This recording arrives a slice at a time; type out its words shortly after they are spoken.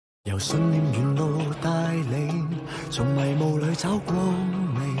由信念沿路帶領，從迷霧裏找光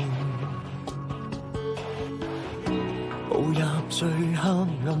明。步入最黑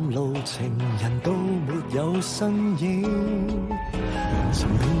暗路程，人都沒有身影。曾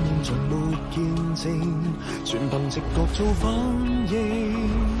永遠像沒見證，全憑直覺做反應。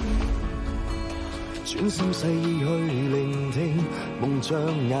專心細意去聆聽，蒙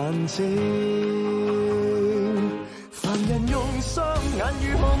着眼睛。 凡人用雙眼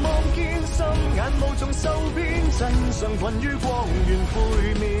如何望見心眼無從受騙，真相困於光源背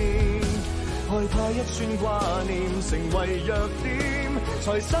面，害怕一串掛念成為弱點，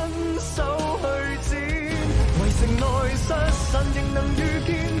才伸手去剪。為城內失神仍能遇見，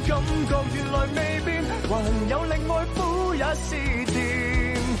感覺原來未變，還有另外苦也是甜。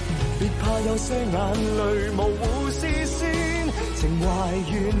別怕有些眼淚模糊視線，情懷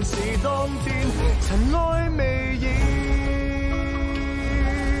原是當天，塵埃未現。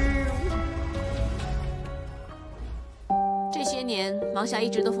 这些年，王霞一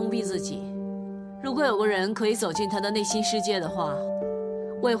直都封闭自己。如果有个人可以走进她的内心世界的话，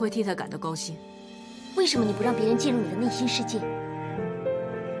我也会替她感到高兴。为什么你不让别人进入你的内心世界？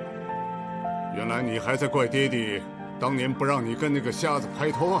原来你还在怪爹地当年不让你跟那个瞎子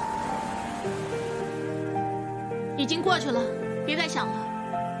拍拖啊！已经过去了，别再想了。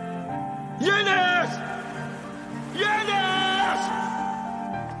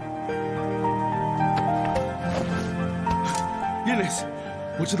Yannis，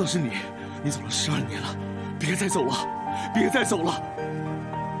 我知道是你，你走了12年了，别再走了，别再走了。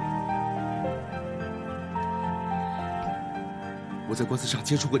我在官司上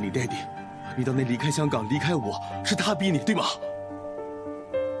接触过你爹地，你当年离开香港，离开我是他逼你，对吗？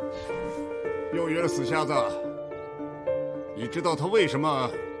又约了死瞎子，你知道他为什么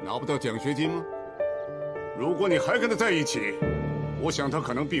拿不到奖学金吗？如果你还跟他在一起，我想他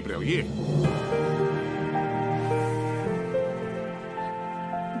可能毕不了业。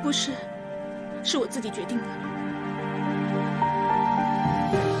 不是，是我自己决定的。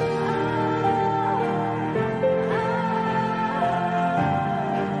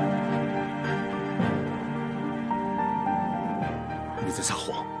你在撒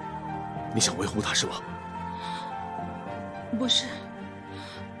谎，你想维护他是吧？不是，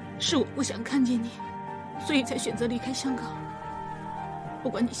是我不想看见你，所以才选择离开香港。不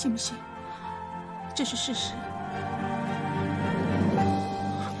管你信不信，这是事实。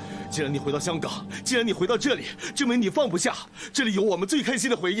 既然你回到香港，既然你回到这里，证明你放不下。这里有我们最开心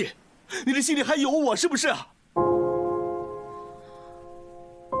的回忆，你的心里还有我，是不是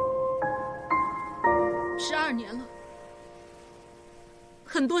？12年了，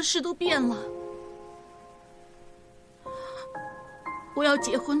很多事都变了。我要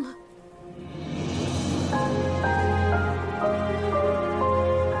结婚了。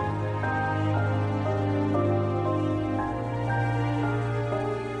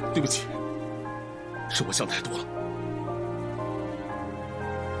 对不起，是我想太多了。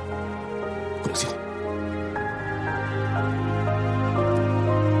恭喜你！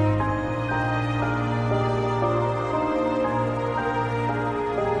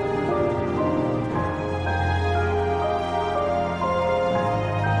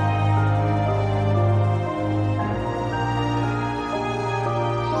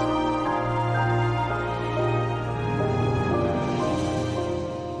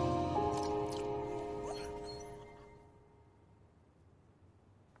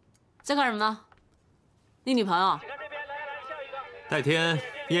在干什么呢？你女朋友？戴天恩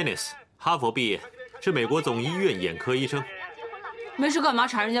 ，Yannis， 哈佛毕业，是美国总医院眼科医生。没事干嘛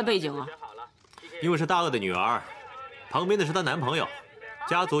查人家背景啊？因为是大鳄的女儿，旁边的是她男朋友，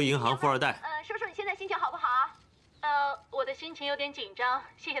家族银行富二代。叔叔，你现在心情好不好啊？我的心情有点紧张，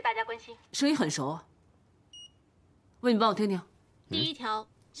谢谢大家关心。声音很熟啊。喂，你帮我听听。第1条，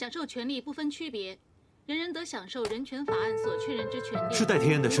享受权利不分区别。 人人得享受人权法案所确认之权利。是戴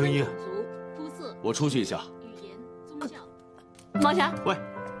天恩的声音啊！肤色，我出去一下。语言、宗教。王霞，喂，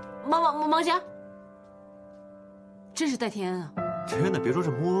王霞，真是戴天恩啊！天哪，别说是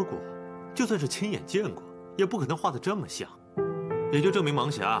摸过，就算是亲眼见过，也不可能画得这么像。也就证明王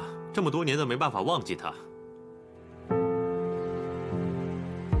霞这么多年都没办法忘记他。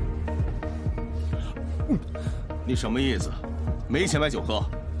你什么意思？没钱买酒喝？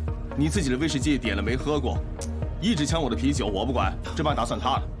 你自己的威士忌点了没喝过，一直抢我的啤酒，我不管，这盘打算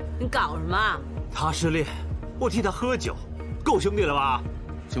他的。你搞什么？他失恋，我替他喝酒，够兄弟了吧？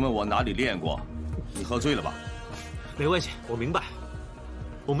请问我哪里练过？你喝醉了吧？没关系，我明白。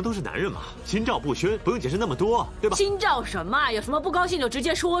我们都是男人嘛，心照不宣，不用解释那么多，对吧？心照什么？有什么不高兴就直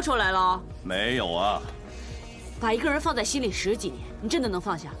接说出来了。没有啊。把一个人放在心里10几年，你真的能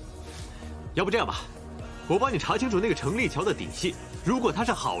放下？要不这样吧，我帮你查清楚那个程立桥的底细。如果他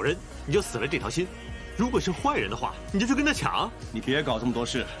是好人，你就死了这条心；如果是坏人的话，你就去跟他抢。你别搞这么多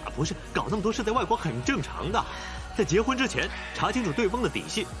事啊！不是，搞那么多事在外国很正常的。在结婚之前查清楚对方的底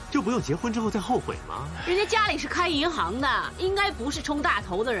细，就不用结婚之后再后悔吗？人家家里是开银行的，应该不是冲大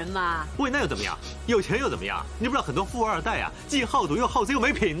头的人吧？喂，那又怎么样？有钱又怎么样？你不知道很多富二代啊，既好赌又好色又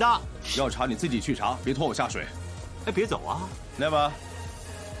没品的。要查你自己去查，别拖我下水。哎，别走啊 ！Never。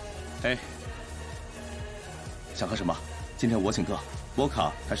哎，想喝什么？今天我请客，波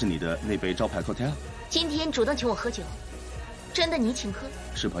卡还是你的那杯招牌 cocktail？ 今天主动请我喝酒，真的你请客？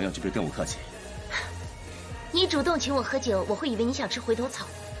是朋友就别跟我客气。你主动请我喝酒，我会以为你想吃回头草。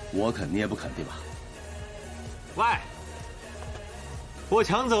我肯你也不肯，对吧？喂，我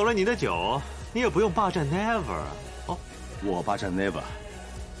抢走了你的酒，你也不用霸占 never 哦。我霸占 never。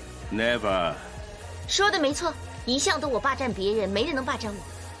说的没错，一向都我霸占别人，没人能霸占我。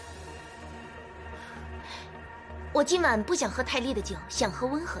我今晚不想喝太烈的酒，想喝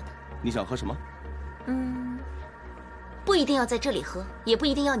温和的。你想喝什么？不一定要在这里喝，也不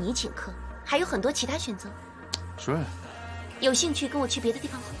一定要你请客，还有很多其他选择。Sure。有兴趣跟我去别的地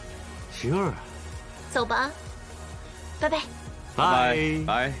方喝 ？Sure。走吧，拜拜。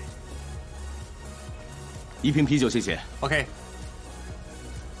拜。1瓶啤酒，谢谢。OK。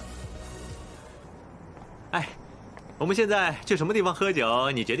哎，我们现在去什么地方喝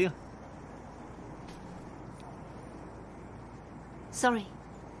酒？你决定。Sorry。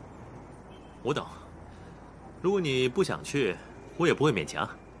我懂。如果你不想去，我也不会勉强。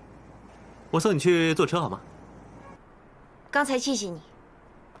我送你去坐车好吗？刚才谢谢你。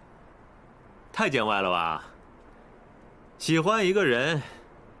太见外了吧？喜欢一个人，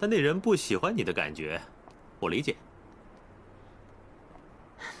但那人不喜欢你的感觉，我理解。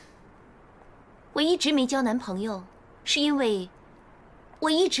我一直没交男朋友，是因为我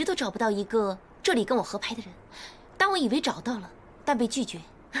一直都找不到一个这里跟我合拍的人。当我以为找到了，但被拒绝。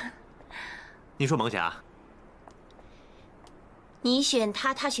你说盲侠？你选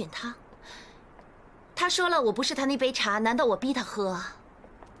他，他选他。他说了，我不是他那杯茶，难道我逼他喝啊？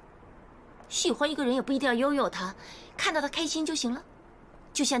喜欢一个人也不一定要拥有他，看到他开心就行了，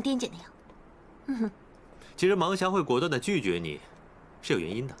就像颠姐那样。其实盲侠会果断地拒绝你，是有原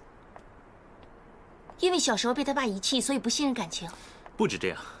因的。因为小时候被他爸遗弃，所以不信任感情。不止这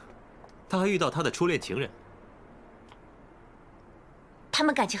样，他还遇到他的初恋情人。他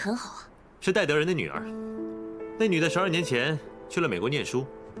们感情很好啊。是戴德人的女儿，那女的12年前去了美国念书，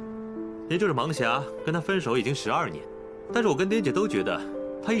也就是盲侠跟她分手已经12年，但是我跟颠姐都觉得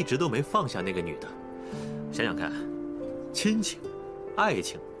他一直都没放下那个女的。想想看，亲情、爱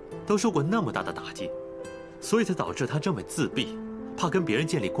情都受过那么大的打击，所以才导致他这么自闭，怕跟别人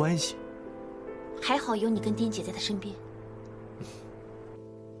建立关系。还好有你跟颠姐在他身边。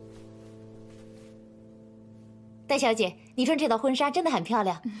戴小姐，你穿这套婚纱真的很漂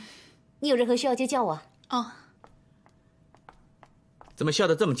亮。你有任何需要就叫我。哦。怎么笑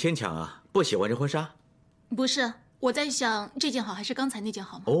得这么牵强啊？不喜欢这婚纱？不是，我在想这件好还是刚才那件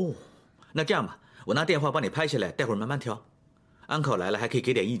好吗？哦，那这样吧，我拿电话帮你拍下来，待会儿慢慢挑。uncle 来了还可以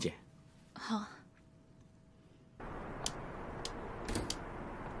给点意见。好。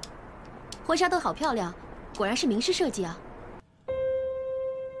婚纱都好漂亮，果然是名师设计啊。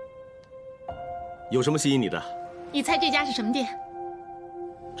有什么吸引你的？你猜这家是什么店？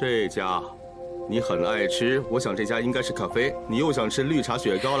这家，你很爱吃，我想这家应该是咖啡。你又想吃绿茶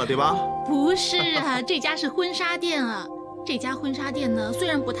雪糕了，对吧？不是啊，这家是婚纱店啊。这家婚纱店呢，虽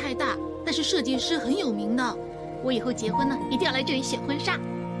然不太大，但是设计师很有名的。我以后结婚呢，一定要来这里选婚纱。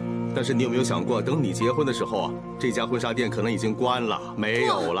但是你有没有想过，等你结婚的时候啊，这家婚纱店可能已经关了，没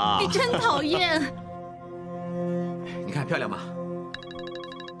有了。你真讨厌。你看漂亮吗？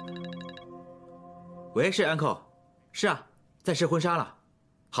喂，是 uncle。是啊，在试婚纱了。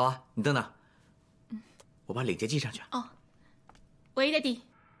好啊，你等等，我把领结系上去。哦。喂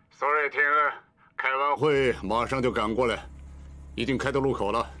 ，Daddy。Sorry， 天恩，开完会马上就赶过来，已经开到路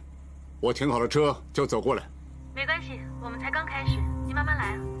口了，我停好了车就走过来。没关系，我们才刚开始，你慢慢来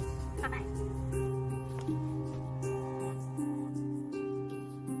啊，拜拜。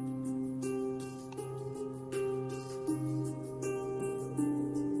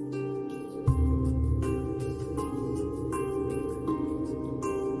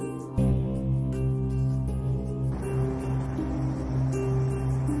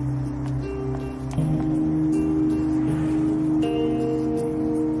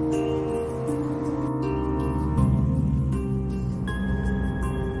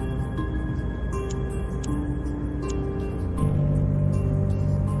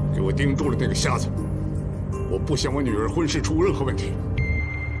盯住了那个瞎子，我不想我女儿婚事出任何问题。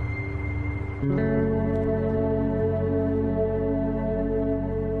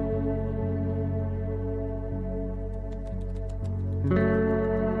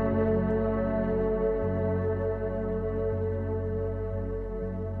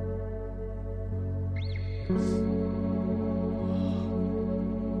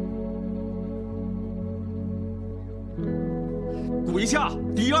鼓一下，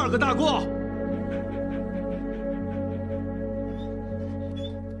第2个大过。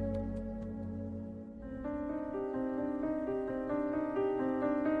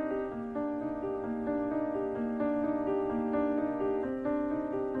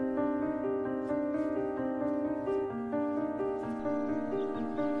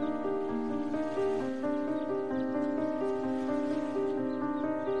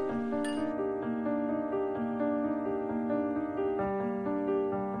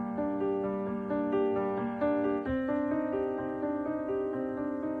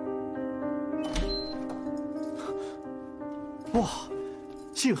哇，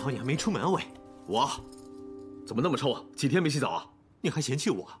幸好你还没出门啊，喂！我怎么那么臭啊？几天没洗澡啊？你还嫌弃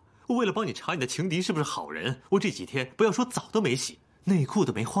我？我为了帮你查你的情敌是不是好人，我这几天不要说澡都没洗，内裤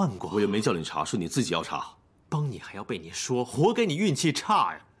都没换过。我也没叫你查，是你自己要查。帮你还要被你说，活该你运气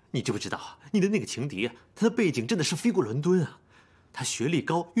差呀！你知不知道啊？你的那个情敌啊，他的背景真的是飞过伦敦啊！他学历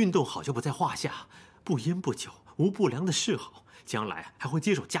高，运动好就不在话下，不烟不酒，无不良的嗜好，将来还会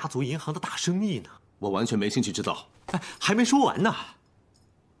接手家族银行的大生意呢。我完全没兴趣知道。哎，还没说完呢。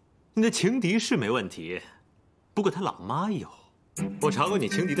你的情敌是没问题，不过他老妈有。我查过你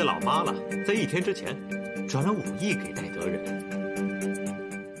情敌的老妈了，在1天之前转了5亿给戴德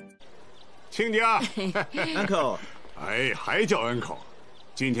仁。亲家，uncle， 哎，还叫 uncle，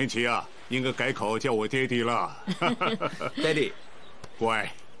 今天起啊，应该改口叫我爹地了。Daddy， 乖。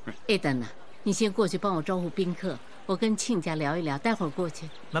Aiden呐，你先过去帮我招呼宾客，我跟亲家聊一聊，待会儿过去。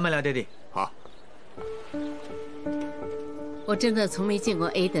慢慢聊，Daddy。好。我真的从没见过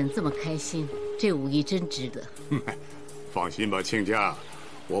Aiden 这么开心，这5亿真值得。放心吧，亲家，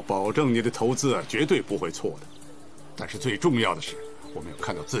我保证你的投资绝对不会错的。但是最重要的是，我们要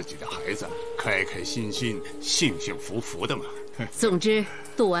看到自己的孩子开开心心、幸幸福福的嘛。总之，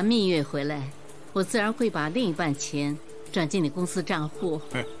度完蜜月回来，我自然会把另一半钱转进你公司账户。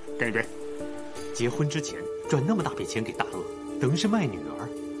干一杯。结婚之前转那么大笔钱给大鳄，等于是卖女儿，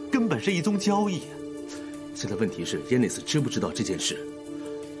根本是一宗交易啊！现在问题是耶内斯知不知道这件事？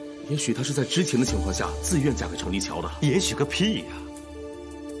也许他是在知情的情况下自愿嫁给程立桥的。也许个屁呀！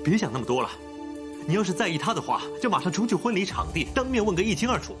别想那么多了。你要是在意他的话，就马上冲去婚礼场地，当面问个1清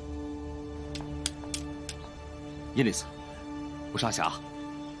2楚。耶内斯，我是阿霞，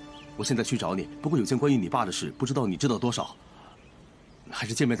我现在去找你，不过有件关于你爸的事，不知道你知道多少，还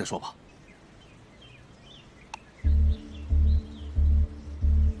是见面再说吧。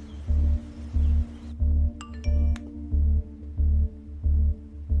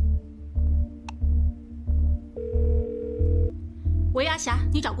喂，阿霞，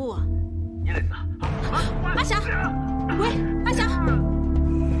你找过我？耶内斯，阿霞，喂，阿霞。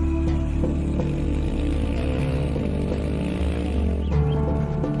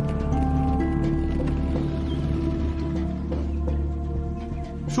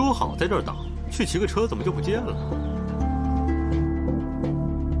说好在这儿等，去骑个车怎么就不见了？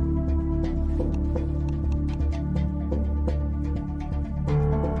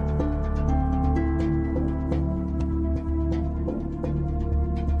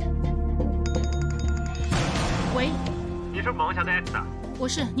喂，你是王霞的 X 啊？我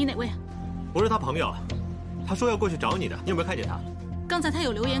是，你哪位？我是他朋友，他说要过去找你的，你有没有看见他？刚才他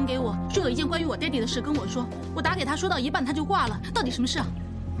有留言给我，说有一件关于我爹地的事跟我说，我打给他说到一半他就挂了，到底什么事啊？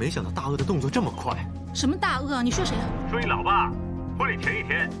没想到大鳄的动作这么快。什么大鳄？你说谁啊？说你老爸，婚礼前1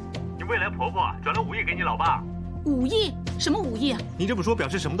天，你未来婆婆转了5亿给你老爸。5亿？什么5亿啊？你这么说表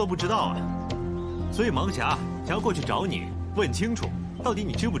示什么都不知道啊。所以盲侠想要过去找你，问清楚，到底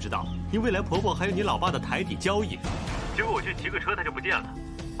你知不知道你未来婆婆还有你老爸的台底交易？结果我去骑个车，他就不见了。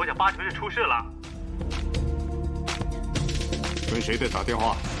我想8成是出事了。跟谁在打电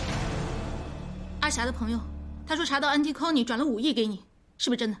话？阿霞的朋友，他说查到安迪康尼转了5亿给你，是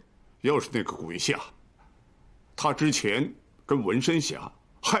不是真的？又是那个鬼夏，他之前跟文申侠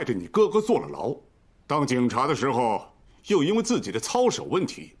害得你哥哥坐了牢，当警察的时候又因为自己的操守问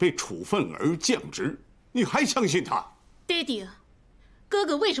题被处分而降职，你还相信他？爹地，哥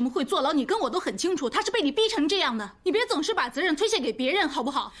哥为什么会坐牢，你跟我都很清楚，他是被你逼成这样的，你别总是把责任推卸给别人，好不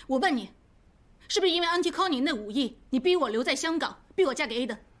好？我问你，是不是因为安提康尼那5亿，你逼我留在香港，逼我嫁给 A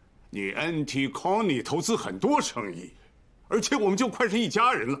的？你安提康尼投资很多生意，而且我们就快是一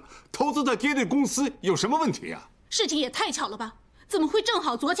家人了，投资在爹爹公司有什么问题啊？事情也太巧了吧？怎么会正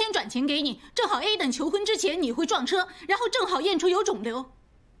好昨天转钱给你，正好 A 等求婚之前你会撞车，然后正好验出有肿瘤？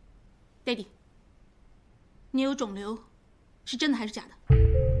爹地，你有肿瘤，是真的还是假的？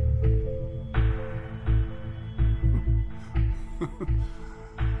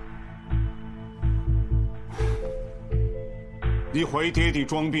你怀疑爹地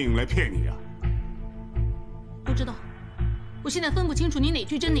装病来骗你啊？不知道，我现在分不清楚你哪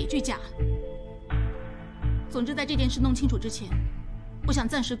句真哪句假。总之，在这件事弄清楚之前，我想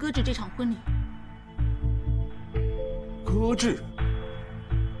暂时搁置这场婚礼。搁置？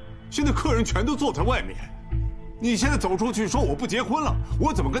现在客人全都坐在外面，你现在走出去说我不结婚了，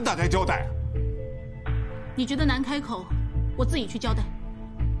我怎么跟大家交代啊？你觉得难开口，我自己去交代。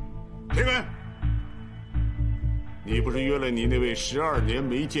天恩，你不是约了你那位12年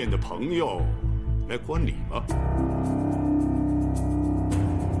没见的朋友来观礼吗？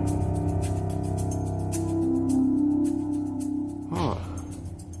啊，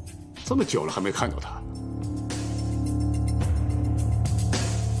这么久了还没看到他。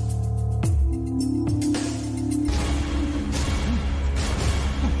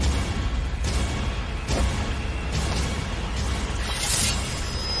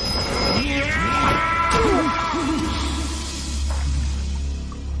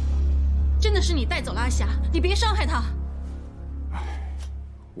真的是你带走了阿霞，你别伤害她。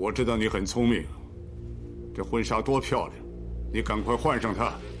我知道你很聪明，这婚纱多漂亮，你赶快换上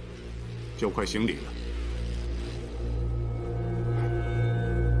它，就快行礼了。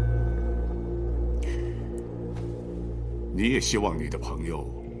你也希望你的朋友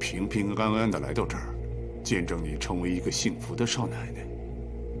平平安安的来到这儿，见证你成为一个幸福的少奶奶，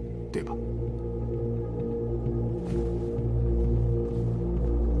对吧？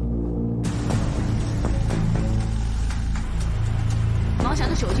王霞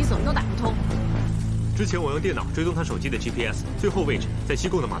的手机怎么都打不通？之前我用电脑追踪他手机的 GPS， 最后位置在西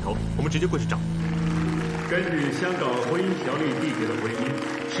贡的码头，我们直接过去找。根据香港婚姻条例缔结的婚姻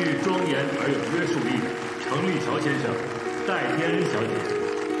是庄严而有约束力的。程立桥先生、戴天恩小姐，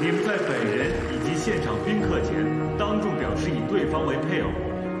你们在本人以及现场宾客前当众表示以对方为配偶，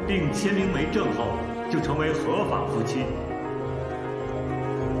并签名为证后，就成为合法夫妻。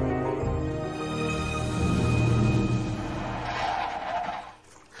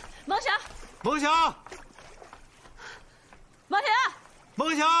王霞，王霞，王霞，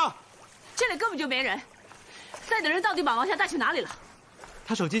王霞，这里根本就没人。带的人到底把王霞带去哪里了？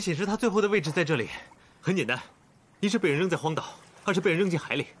他手机显示他最后的位置在这里。很简单，一是被人扔在荒岛，二是被人扔进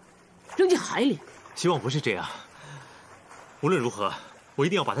海里。扔进海里？希望不是这样。无论如何，我一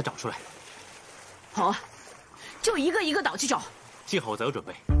定要把他找出来。好啊，就一个一个岛去找。幸好我早有准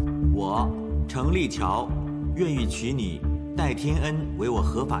备。我程立桥愿意娶你戴天恩为我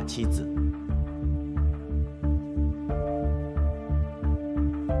合法妻子。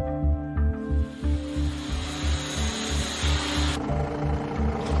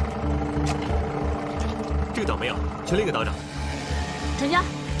这个岛没有，去另一个岛找。陈家，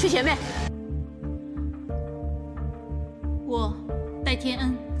去前面。我戴天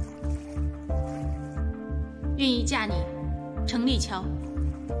恩愿意嫁你程立桥，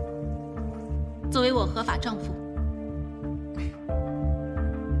作为我合法丈夫。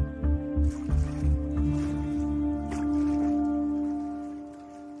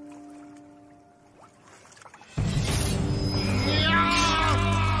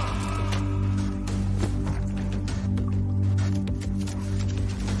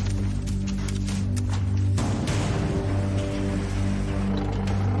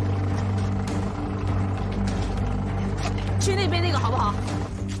去那边那个好不好？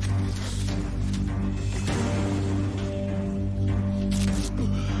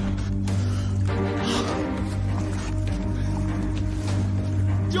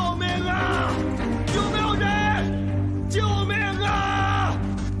救命啊！有没有人？救命啊！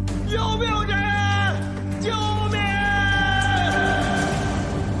有没有人？救命！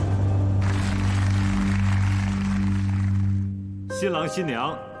新郎新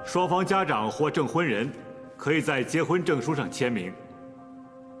娘双方家长或证婚人可以在结婚证书上签名。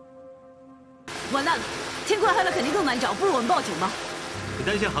完蛋了，天快黑了，肯定更难找，不如我们报警吧。比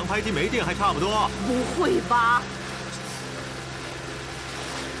单线航拍机没电还差不多。不会吧？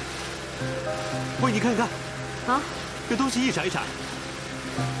喂，你看看，啊，有东西一闪一闪。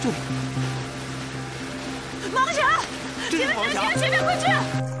这里，王霞，这是王霞，前面快去！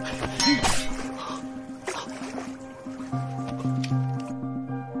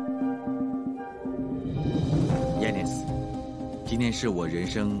今天是我人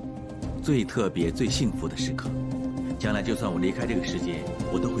生最特别、最幸福的时刻。将来就算我离开这个世界，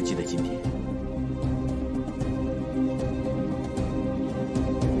我都会记得今天。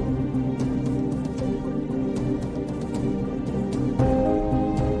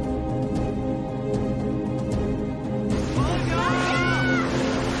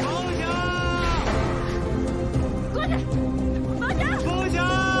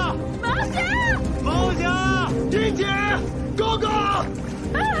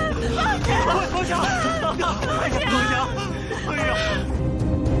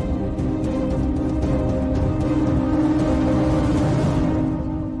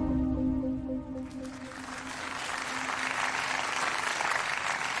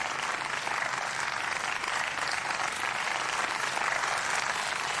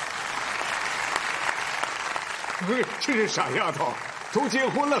这是傻丫头，都结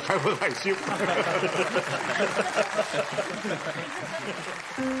婚了还会害羞。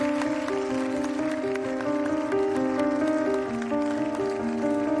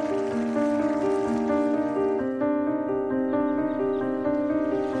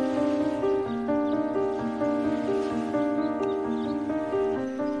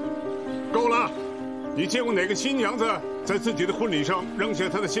够了！你见过哪个新娘子在自己的婚礼上扔下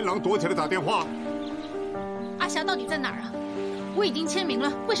她的新郎躲起来打电话？阿霞到底在哪儿啊？我已经签名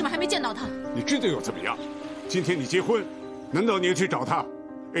了，为什么还没见到她？你知道又怎么样？今天你结婚，难道你要去找她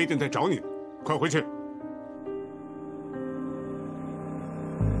？Aiden在找你，快回去。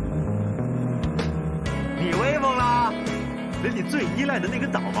你威风了，连你最依赖的那个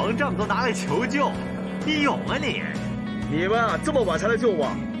导盲杖都拿来求救，你勇啊你！你们啊，这么晚才来救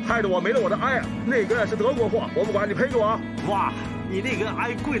我，害得我没了我的哀。那根是德国货，我不管，你赔给我。哇，你那根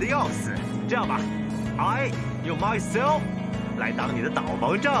哀贵的要死。这样吧，I用 myself 来当你的导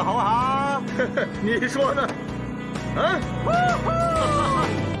盲杖，好不好？你说呢？啊！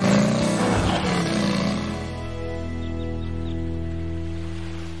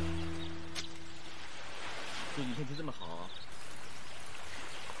最近天气这么好。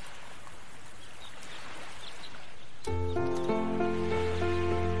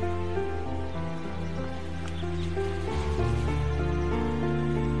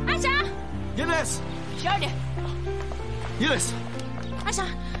12点。Yes。阿霞，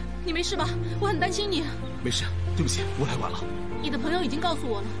你没事吧？我很担心你。没事，对不起，我来晚了。你的朋友已经告诉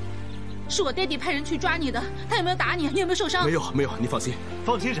我了，是我爹地派人去抓你的。他有没有打你？你有没有受伤？没有，没有，你放心。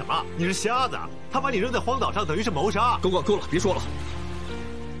放心什么？你是瞎子！他把你扔在荒岛上，等于是谋杀。够了，别说了。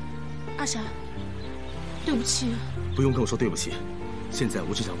阿霞，对不起。不用跟我说对不起。现在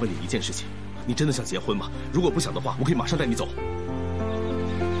我只想问你一件事情：你真的想结婚吗？如果不想的话，我可以马上带你走。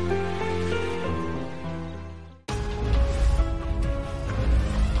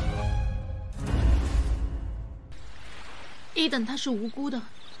Aiden他是无辜的，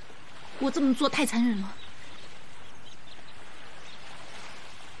我这么做太残忍了。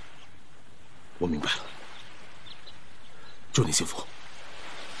我明白了，祝你幸福。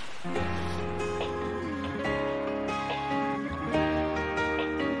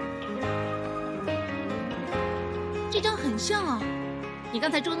这张很像啊，你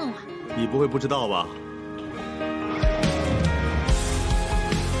刚才捉弄我？你不会不知道吧？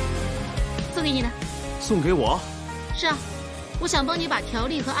送给你的。送给我？是啊。我想帮你把条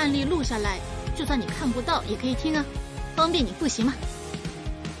例和案例录下来，就算你看不到也可以听啊，方便你复习嘛。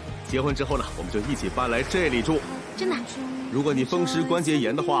结婚之后呢，我们就一起搬来这里住。真的？如果你风湿关节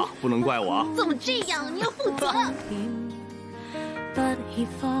炎的话，不能怪我啊。怎么这样？你要负责。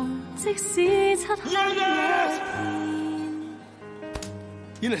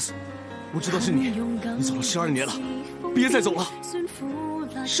Ines， 我知道是你，你走了12年了，别再走了。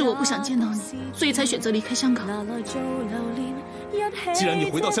是我不想见到你，所以才选择离开香港。既然你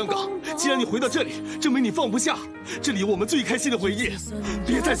回到香港，既然你回到这里，证明你放不下。这里有我们最开心的回忆，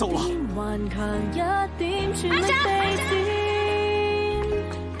别再走了。阿霞，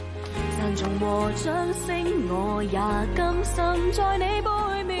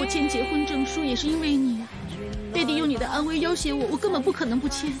我签结婚证书也是因为你，爹地用你的安危要挟我，我根本不可能不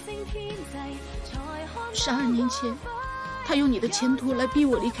签。12年前。他用你的前途来逼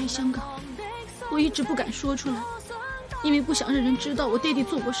我离开香港，我一直不敢说出来，因为不想让人知道我爹地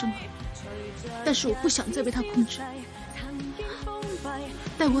做过什么。但是我不想再被他控制，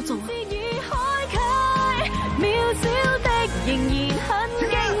带我走啊！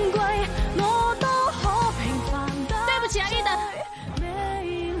对不起啊，Aiden，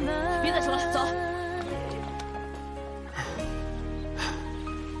别再说了，走。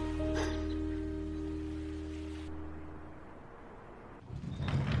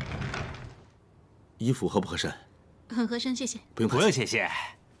衣服合不合身？很合身，谢谢。不用谢谢。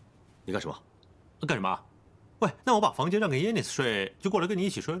你干什么？干什么？喂，那我把房间让给耶尼斯睡，就过来跟你一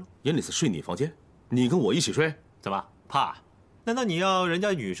起睡了。耶尼斯睡你房间，你跟我一起睡？怎么怕？难道你要人家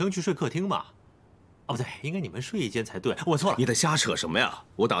女生去睡客厅吗？哦，不对，应该你们睡一间才对。我错了。你在瞎扯什么呀？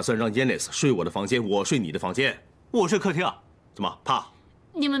我打算让耶尼斯睡我的房间，我睡你的房间。我睡客厅。怎么怕？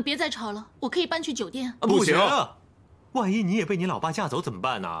你们别再吵了，我可以搬去酒店。不行，万一你也被你老爸架走怎么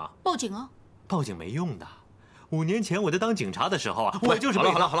办呢？报警啊！报警没用的。5年前我在当警察的时候啊，我就是……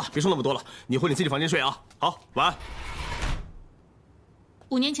好了，别说那么多了，你回你自己房间睡啊。好，晚安。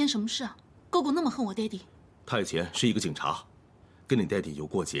5年前什么事啊？狗狗那么恨我爹地？他以前是一个警察，跟你爹地有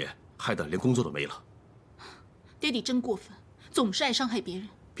过节，害得连工作都没了。爹地真过分，总是爱伤害别人。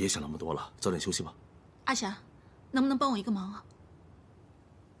别想那么多了，早点休息吧。阿霞，能不能帮我一个忙啊？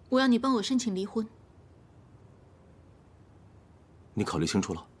我要你帮我申请离婚。你考虑清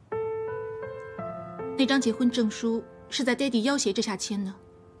楚了？那张结婚证书是在爹地要挟之下签的，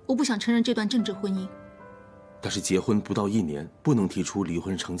我不想承认这段政治婚姻。但是结婚不到1年，不能提出离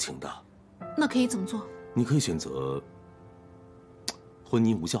婚申请的。那可以怎么做？你可以选择婚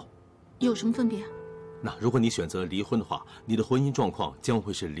姻无效。有什么分别啊？那如果你选择离婚的话，你的婚姻状况将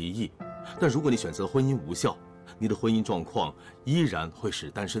会是离异；但如果你选择婚姻无效，你的婚姻状况依然会是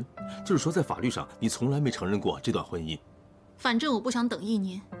单身。就是说，在法律上，你从来没承认过这段婚姻。反正我不想等1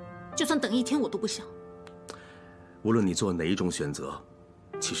年，就算等1天我都不想。无论你做哪一种选择，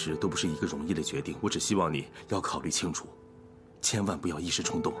其实都不是一个容易的决定。我只希望你要考虑清楚，千万不要一时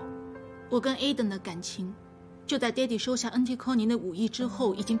冲动。我跟 Aiden 的感情，就在爹地收下 NT Connie 那5亿之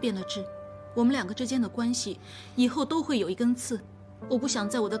后已经变了质。我们2个之间的关系，以后都会有一根刺。我不想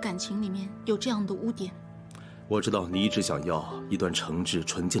在我的感情里面有这样的污点。我知道你一直想要一段诚挚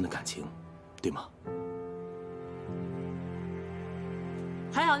纯净的感情，对吗？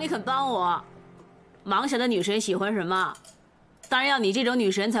还好你肯帮我。盲侠的女神喜欢什么？当然要你这种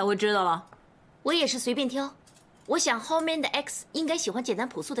女神才会知道了。我也是随便挑，我想后面的 X 应该喜欢简单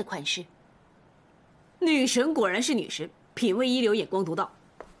朴素的款式。女神果然是女神，品味一流，眼光独到。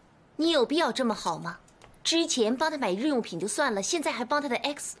你有必要这么好吗？之前帮他买日用品就算了，现在还帮他的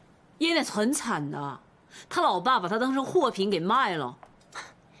X。耶奈很惨的，他老爸把他当成货品给卖了。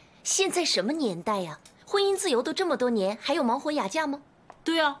现在什么年代呀？婚姻自由都这么多年，还有盲婚哑嫁吗？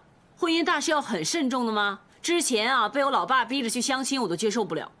对啊，婚姻大事要很慎重的吗？之前啊，被我老爸逼着去相亲，我都接受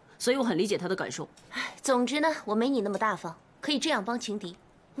不了，所以我很理解他的感受。总之呢，我没你那么大方，可以这样帮情敌。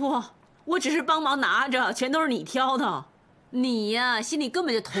哇，我只是帮忙拿着，全都是你挑的。你呀，心里根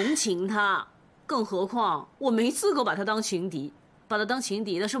本就同情他，更何况我没资格把他当情敌，把他当情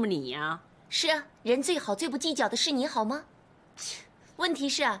敌的是不是你呀？是啊，人最好最不计较的是你，好吗？问题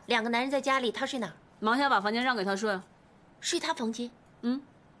是啊，2个男人在家里，他睡哪儿？盲侠把房间让给他睡，睡他房间。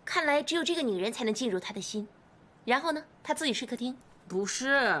看来只有这个女人才能进入他的心。然后呢，他自己睡客厅？不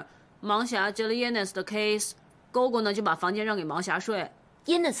是，盲侠接了 Yannis 的 case， 勾勾呢就把房间让给盲侠睡。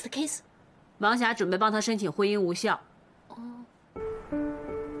Yannis 的 case， 盲侠准备帮他申请婚姻无效。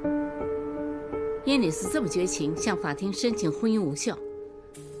耶尼斯这么绝情，向法庭申请婚姻无效。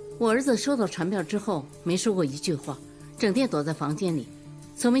我儿子收到传票之后没说过一句话，整天躲在房间里，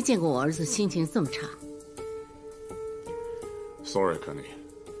从没见过我儿子心情这么差。Sorry, Connie，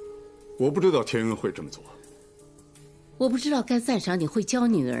 我不知道天恩会这么做。我不知道该赞赏你会教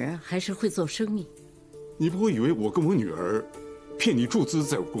女儿，还是会做生意。你不会以为我跟我女儿骗你注资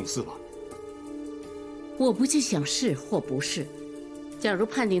在我公司吧？我不去想是或不是。假如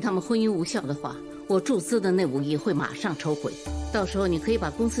判定他们婚姻无效的话，我注资的那5亿会马上抽回，到时候你可以把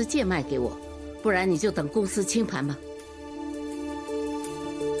公司贱卖给我，不然你就等公司清盘吧。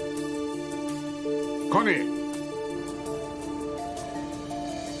Connie。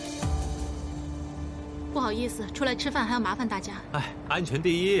不好意思，出来吃饭还要麻烦大家。哎，安全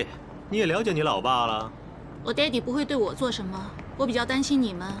第一，你也了解你老爸了。我爹地不会对我做什么，我比较担心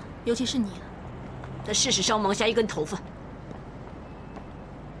你们，尤其是你了。但事实上，盲侠一根头发。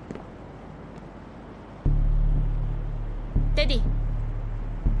爹地，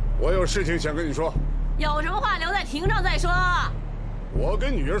我有事情想跟你说。有什么话留在庭上再说。我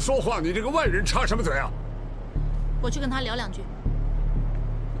跟女儿说话，你这个外人插什么嘴啊？我去跟他聊2句。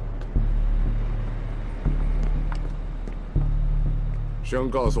轩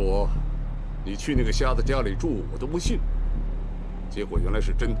告诉我，你去那个瞎子家里住，我都不信。结果原来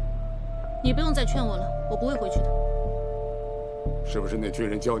是真的。你不用再劝我了，我不会回去的。是不是那群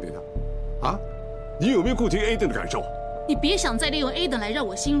人教你的？啊？你有没有顾及 Aiden 的感受？你别想再利用 Aiden 来让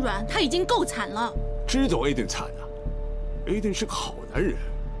我心软，他已经够惨了。知道 Aiden 惨啊 ，Aiden 是个好男人。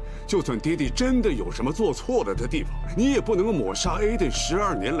就算爹地真的有什么做错了的地方，你也不能够抹杀 Aiden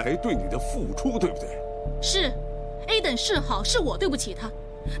 12年来对你的付出，对不对？是。Aiden 是好，是我对不起他，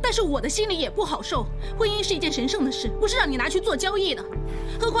但是我的心里也不好受。婚姻是一件神圣的事，不是让你拿去做交易的。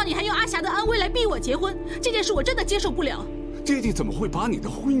何况你还用阿霞的安危来逼我结婚，这件事我真的接受不了。爹地怎么会把你的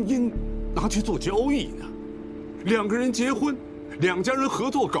婚姻拿去做交易呢？两个人结婚，两家人合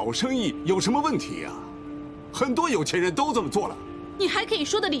作搞生意，有什么问题呀？很多有钱人都这么做了。你还可以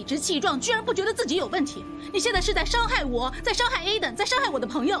说得理直气壮，居然不觉得自己有问题？你现在是在伤害我，在伤害 Aiden， 在伤害我的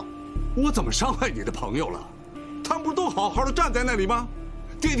朋友。我怎么伤害你的朋友了？他们不都好好的站在那里吗？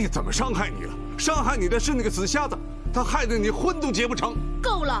爹地怎么伤害你了？伤害你的是那个死瞎子，他害得你婚都结不成。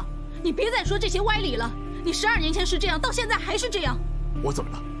够了，你别再说这些歪理了。你12年前是这样，到现在还是这样。我怎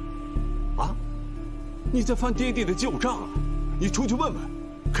么了？啊？你在翻爹地的旧账啊？你出去问问，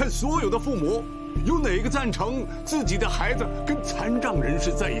看所有的父母，有哪个赞成自己的孩子跟残障人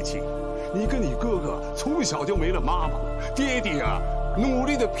士在一起？你跟你哥哥从小就没了妈妈，爹地啊，努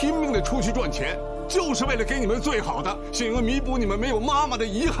力的拼命的出去赚钱，就是为了给你们最好的，想要弥补你们没有妈妈的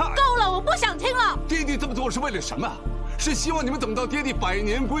遗憾。够了，我不想听了。爹地这么做是为了什么？是希望你们等到爹地100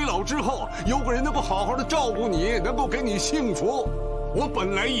年归老之后，有个人能够好好的照顾你，能够给你幸福。我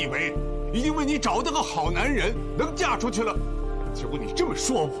本来以为已经为你找到个好男人，能嫁出去了，结果你这么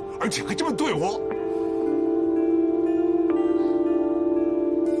说我，而且还这么对我。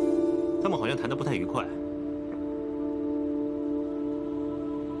他们好像谈得不太愉快。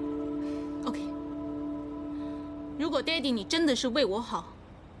OK， 如果爹地你真的是为我好，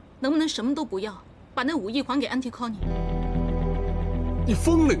能不能什么都不要，把那5亿还给 Auntie Connie？ 你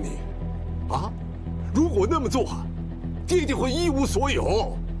疯了你！啊，如果那么做，爹地会一无所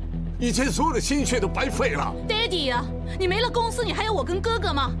有，以前所有的心血都白费了。爹地呀，你没了公司，你还有我跟哥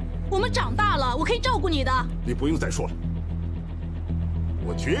哥吗？我们长大了，我可以照顾你的。你不用再说了，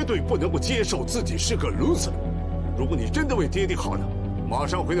我绝对不能够接受自己是个 loser。如果你真的为爹地好呢，马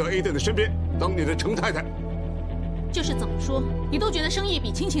上回到 Aiden 的身边，当你的程太太。就是怎么说，你都觉得生意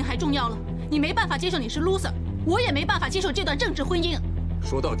比亲情还重要了，你没办法接受你是 loser， 我也没办法接受这段政治婚姻。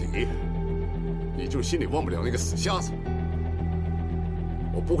说到底，你就是心里忘不了那个死瞎子。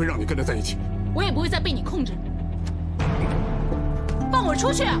我不会让你跟他在一起，我也不会再被你控制。放我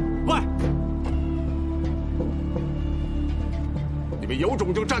出去！喂，你们有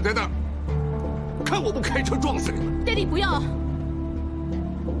种就站在那儿，看我不开车撞死你们！爹地不要！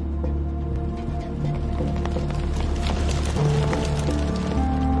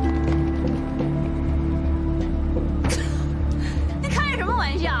你开什么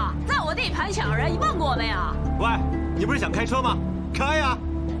玩笑？在我地盘抢人，你问过没有？喂，你不是想开车吗？开呀！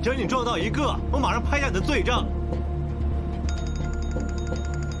只要你撞到一个，我马上拍下你的罪证。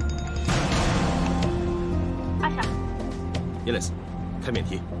阿霞 ，Yes， 开免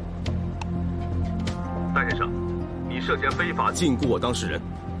提。戴先生，你涉嫌非法禁锢我当事人，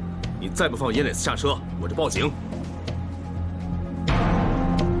你再不放 Yes 下车，我就报警。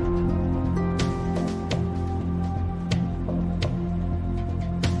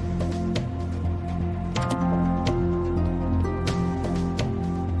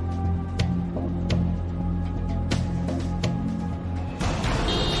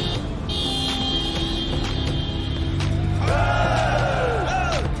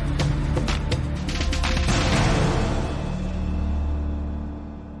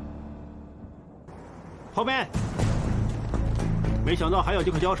后面，没想到还有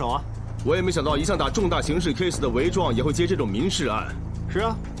机会交手啊！我也没想到一向打重大刑事 case 的维壮也会接这种民事案。是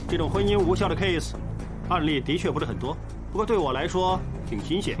啊，这种婚姻无效的 case， 案例的确不是很多，不过对我来说挺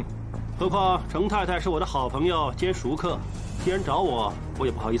新鲜。何况程太太是我的好朋友兼熟客，既然找我，我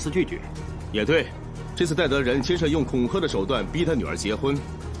也不好意思拒绝。也对，这次戴德仁先是用恐吓的手段逼他女儿结婚，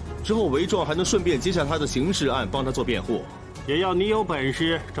之后维壮还能顺便接下他的刑事案，帮他做辩护。也要你有本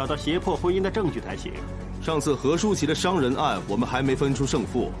事找到胁迫婚姻的证据才行。上次何舒淇的伤人案，我们还没分出胜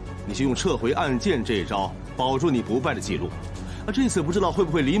负，你就用撤回案件这一招，保住你不败的记录。这次不知道会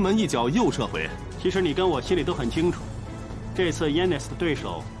不会临门一脚又撤回。其实你跟我心里都很清楚，这次 Yannis 的对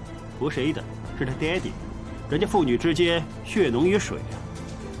手不是 Aiden， 是他爹地，人家父女之间血浓于水啊，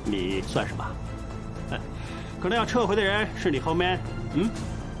你算什么？可能要撤回的人是你后面，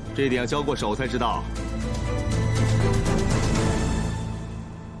这点要交过手才知道。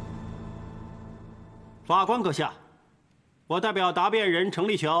法官阁下，我代表答辩人程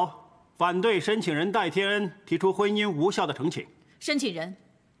立桥反对申请人戴天恩提出婚姻无效的呈请。申请人，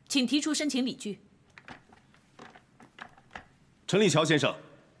请提出申请理据。陈立桥先生，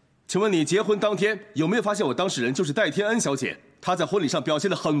请问你结婚当天有没有发现我当事人就是戴天恩小姐？她在婚礼上表现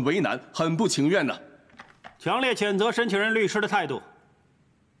得很为难，很不情愿呢？强烈谴责申请人律师的态度。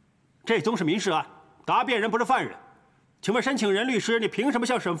这宗是民事案，答辩人不是犯人。请问申请人律师，你凭什么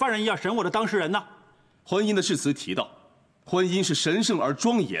像审犯人一样审我的当事人呢？婚姻的誓词提到，婚姻是神圣而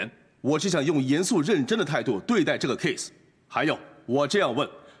庄严，我只想用严肃认真的态度对待这个 case。还有，我这样问，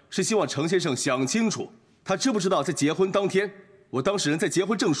是希望程先生想清楚，他知不知道在结婚当天，我当事人在结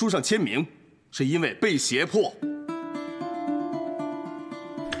婚证书上签名，是因为被胁迫。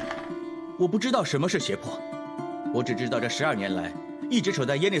我不知道什么是胁迫，我只知道这12年来，一直守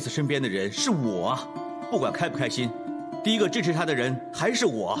在 Yannis 身边的人是我啊！不管开不开心，第一个支持他的人还是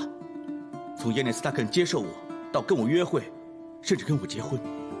我。从 Yannis 他肯接受我，到跟我约会，甚至跟我结婚，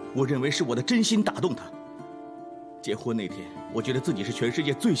我认为是我的真心打动他。结婚那天，我觉得自己是全世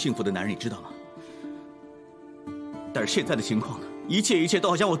界最幸福的男人，你知道吗？但是现在的情况呢，一切都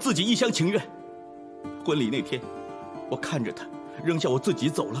好像我自己一厢情愿。婚礼那天，我看着他扔下我自己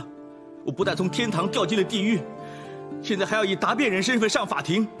走了，我不但从天堂掉进了地狱，现在还要以答辩人身份上法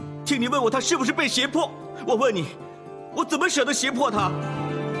庭，听你问我他是不是被胁迫。我问你，我怎么舍得胁迫他？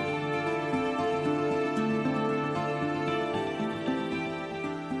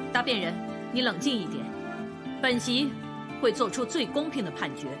答辩人，你冷静一点，本席会做出最公平的判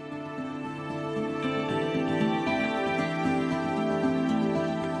决。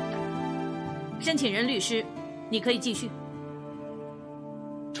申请人律师，你可以继续。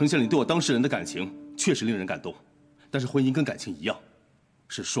程先生对我当事人的感情确实令人感动，但是婚姻跟感情一样，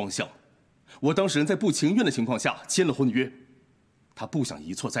是双向的。我当事人在不情愿的情况下签了婚约，他不想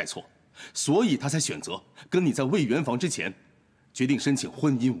一错再错，所以他才选择跟你在未圆房之前，决定申请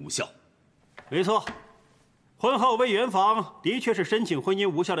婚姻无效。没错，婚后未圆房的确是申请婚姻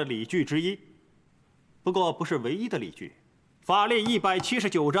无效的理据之一，不过不是唯一的理据。法令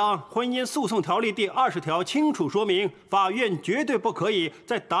179章《婚姻诉讼条例》第20条清楚说明，法院绝对不可以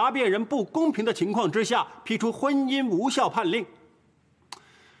在答辩人不公平的情况之下批出婚姻无效判令。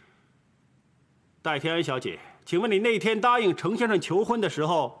戴天恩小姐，请问你那天答应程先生求婚的时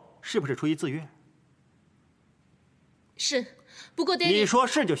候，是不是出于自愿？是，不过爹，你说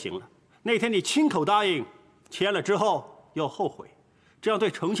是就行了。那天你亲口答应，签了之后又后悔，这样对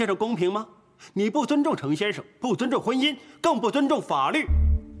程先生公平吗？你不尊重程先生，不尊重婚姻，更不尊重法律。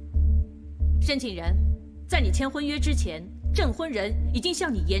申请人，在你签婚约之前，证婚人已经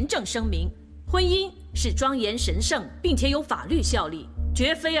向你严正声明，婚姻是庄严神圣，并且有法律效力，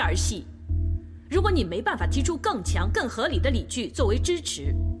绝非儿戏。如果你没办法提出更强、更合理的理据作为支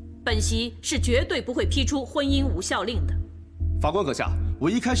持，本席是绝对不会批出婚姻无效令的。法官阁下，我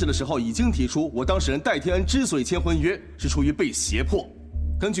一开始的时候已经提出，我当事人戴天恩之所以签婚约，是出于被胁迫。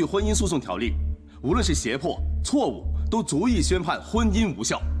根据婚姻诉讼条例，无论是胁迫、错误，都足以宣判婚姻无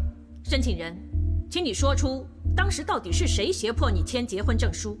效。申请人，请你说出当时到底是谁胁迫你签结婚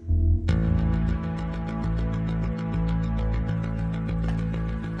证书？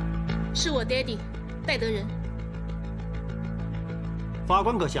是我爹地，戴德仁。法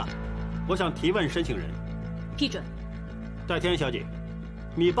官阁下，我想提问申请人。批准。戴天小姐，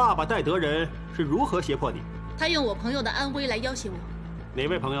你爸爸戴德仁是如何胁迫你？他用我朋友的安危来要挟我。哪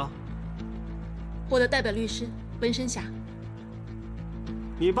位朋友？我的代表律师文申侠。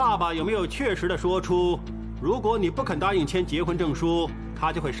你爸爸有没有确实的说出，如果你不肯答应签结婚证书，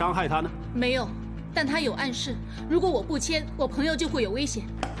他就会伤害他呢？没有，但他有暗示，如果我不签，我朋友就会有危险。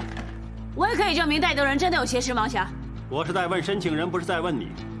我也可以证明戴德仁真的有挟持盲侠。我是在问申请人，不是在问你。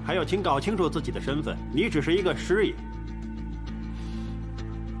还有，请搞清楚自己的身份，你只是一个师爷。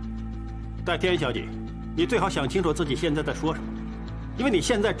戴天小姐，你最好想清楚自己现在在说什么，因为你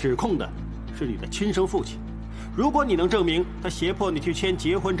现在指控的是你的亲生父亲。如果你能证明他胁迫你去签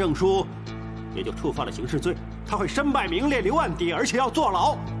结婚证书，也就触犯了刑事罪，他会身败名裂、留案底，而且要坐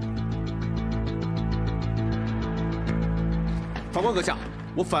牢。法官阁下，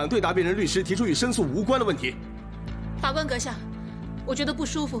我反对答辩人律师提出与申诉无关的问题。法官阁下，我觉得不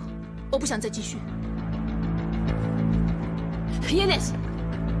舒服，我不想再继续。Yannis。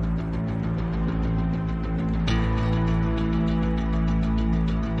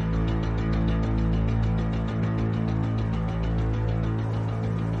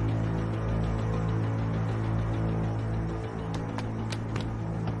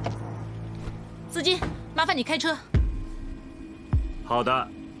司机，麻烦你开车。好的。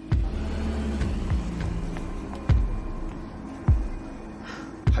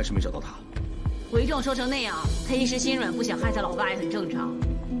还是没找到他。韦仲说成那样，他一时心软，不想害他老爸也很正常。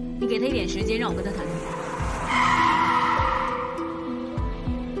你给他一点时间，让我跟他谈谈。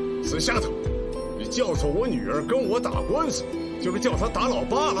死丫头，你教唆我女儿跟我打官司，就是叫她打老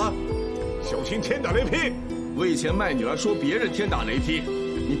爸了，小心天打雷劈！为钱卖女儿，说别人天打雷劈，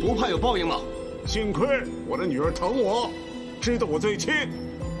你不怕有报应吗？幸亏我的女儿疼我，知道我最亲，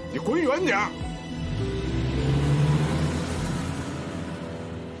你滚远点儿！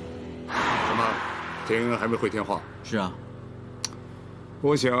怎么，天恩还没回电话？是啊，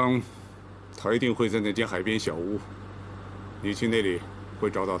我想，他一定会在那间海边小屋。你去那里会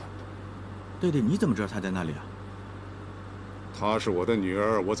找到他。弟弟，你怎么知道他在那里啊？她是我的女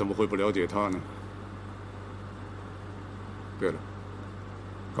儿，我怎么会不了解她呢？对了，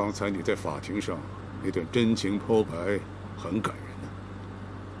刚才你在法庭上那段真情剖白很感人呢。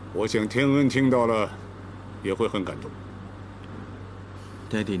我想天恩听到了也会很感动。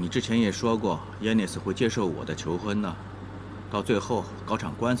爹地，你之前也说过，Yannis会接受我的求婚呢，到最后搞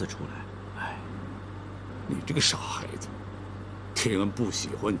场官司出来，哎，你这个傻孩子，天恩不喜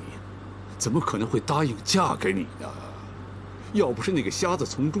欢你，怎么可能会答应嫁给你呢？要不是那个瞎子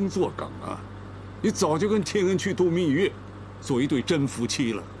从中作梗啊，你早就跟天恩去度蜜月，做一对真夫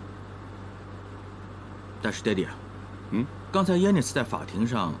妻了。但是爹地啊，刚才 Yannis 在法庭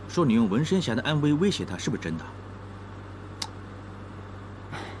上说你用纹身侠的安危威胁他，是不是真的？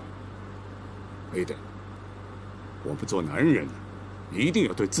雷德，我们做男人一定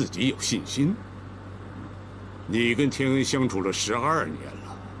要对自己有信心。你跟天恩相处了12年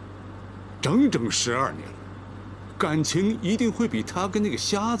了，整整12年了，感情一定会比他跟那个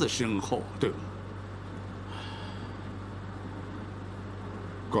瞎子深厚，对吧？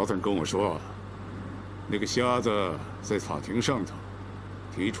高森跟我说，那个瞎子在法庭上头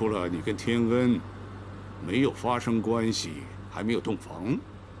提出了你跟天恩没有发生关系，还没有洞房，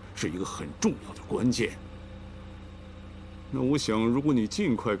是一个很重要的关键。那我想，如果你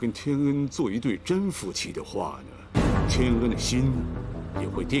尽快跟天恩做一对真夫妻的话呢，天恩的心也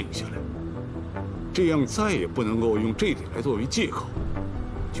会定下来，这样再也不能够用这点来作为借口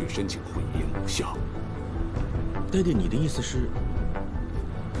去申请婚姻无效。爹地，你的意思是？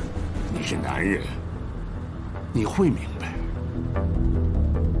你是男人，你会明白。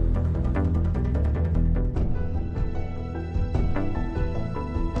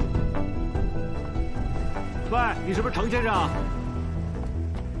喂，你是不是程先生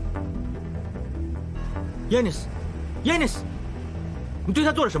 ？Yannis，你对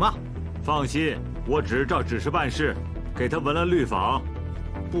他做了什么？放心，我只是照指示办事，给他纹了绿坊，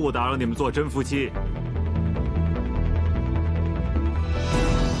不打扰你们做真夫妻。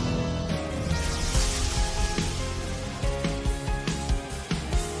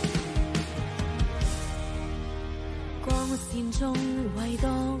光線中唯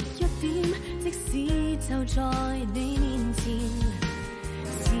獨一點，即使就在你面前，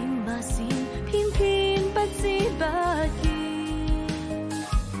閃啊閃，偏偏不知不見。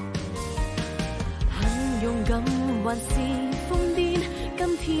很勇敢還是瘋癲，今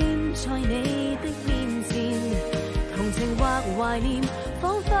天在你的面前，同情或懷念，彷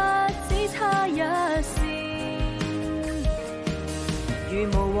彿只差一線。如霧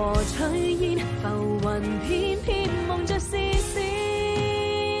和炊煙，浮雲偏偏蒙着視線。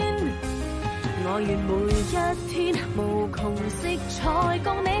我願每一天無窮色彩共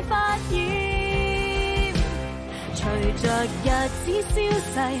你發現。隨着日子消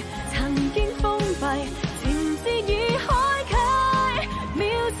逝，曾經封閉，情節已